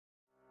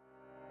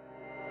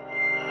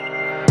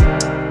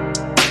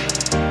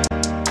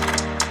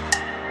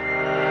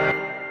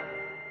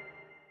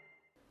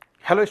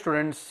Hello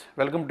students,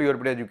 welcome to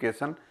YourPedia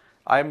Education.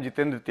 I am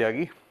Jitendra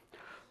Tyagi.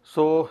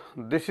 So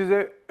this is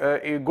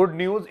a good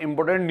news,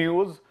 important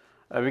news,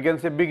 we can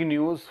say big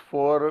news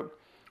for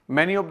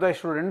many of the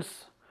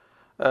students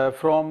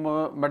from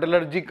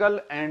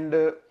metallurgical and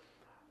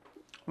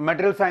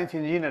material science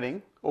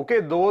engineering. Okay,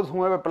 those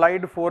who have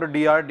applied for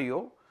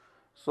DRDO.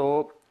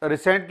 So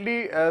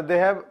recently they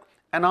have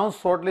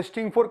announced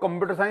shortlisting for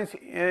computer science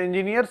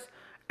engineers,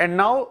 and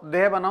now they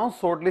have announced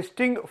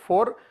shortlisting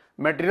for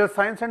material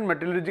science and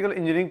metallurgical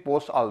engineering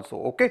posts also.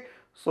 Okay,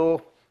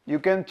 so you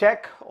can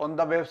check on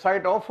the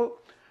website of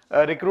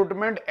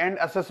Recruitment and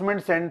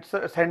Assessment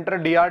Center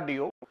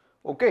DRDO.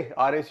 Okay,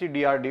 RAC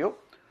DRDO.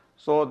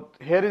 So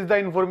here is the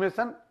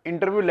information: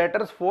 interview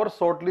letters for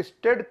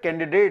shortlisted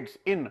candidates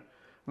in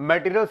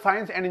material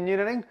science and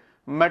engineering,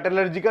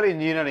 metallurgical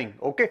engineering.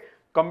 Okay,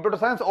 computer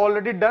science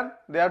already done,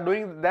 they are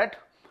doing that,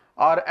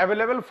 are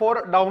available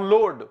for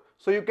download.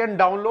 So you can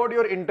download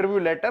your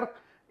interview letter,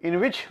 in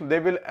which they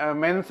will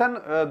mention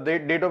the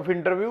date of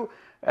interview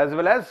as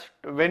well as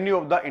venue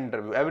of the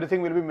interview.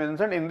 Everything will be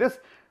mentioned in this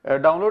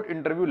download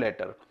interview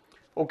letter.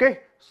 Okay,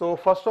 so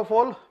first of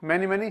all,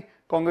 many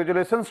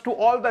congratulations to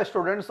all the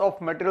students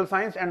of material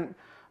science and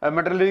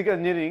metallurgical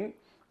engineering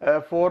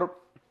for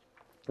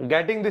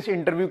getting this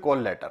interview call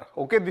letter.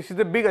 Okay, this is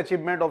a big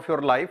achievement of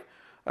your life.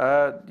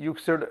 You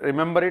should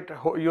remember it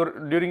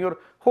during your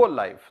whole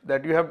life,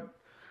 that you have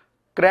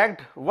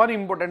cracked one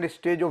important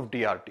stage of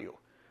DRDO.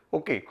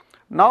 Okay,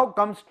 now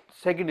comes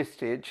second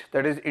stage,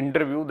 that is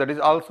interview. That is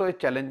also a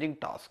challenging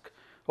task.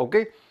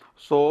 Okay,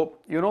 so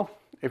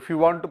if you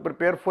want to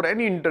prepare for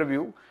any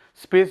interview,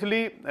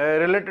 especially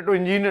related to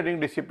engineering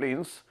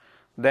disciplines,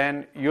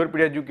 then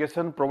YourPedia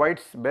Education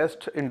provides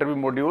best interview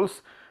modules.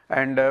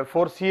 And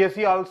for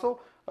CSE also,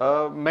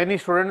 many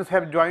students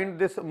have joined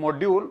this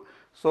module.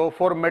 So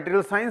for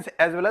material science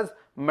as well as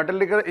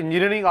metallurgical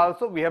engineering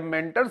also, we have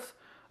mentors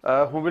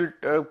who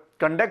will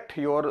conduct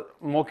your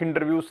mock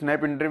interviews,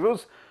 snap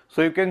interviews.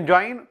 So you can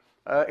join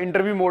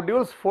interview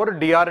modules for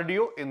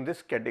DRDO in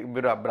this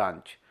category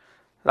branch,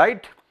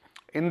 right?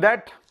 In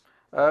that,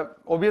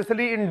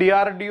 obviously in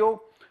DRDO,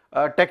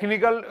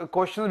 technical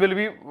questions will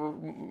be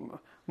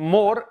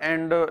more,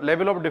 and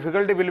level of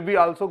difficulty will be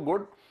also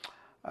good,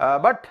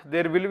 but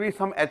there will be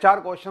some HR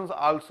questions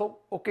also.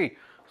 Okay,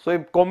 so a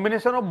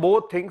combination of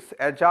both things,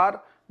 HR,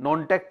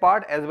 non-tech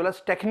part as well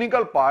as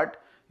technical part,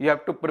 you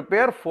have to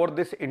prepare for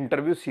this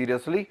interview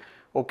seriously.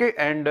 Okay,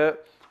 and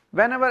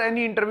whenever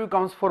any interview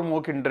comes for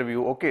mock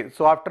interview, okay,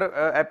 so after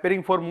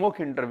appearing for mock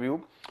interview,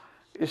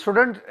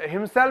 student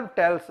himself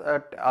tells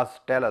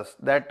us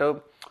that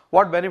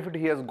what benefit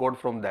he has got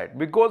from that,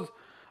 because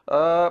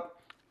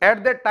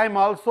at that time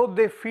also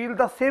they feel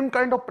the same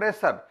kind of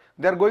pressure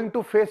they are going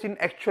to face in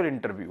actual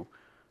interview.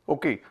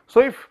 Okay,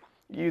 so if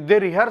they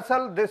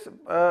rehearsal this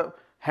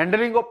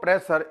handling of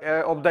pressure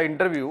of the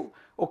interview,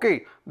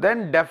 okay,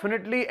 then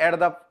definitely at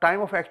the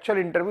time of actual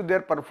interview their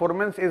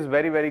performance is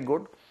very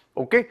good.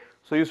 Okay,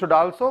 so you should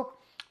also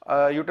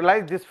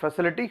utilize this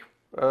facility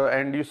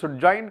and you should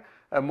join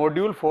a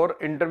module for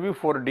interview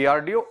for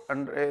DRDO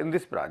and in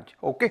this branch.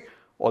 Okay,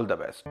 all the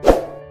best.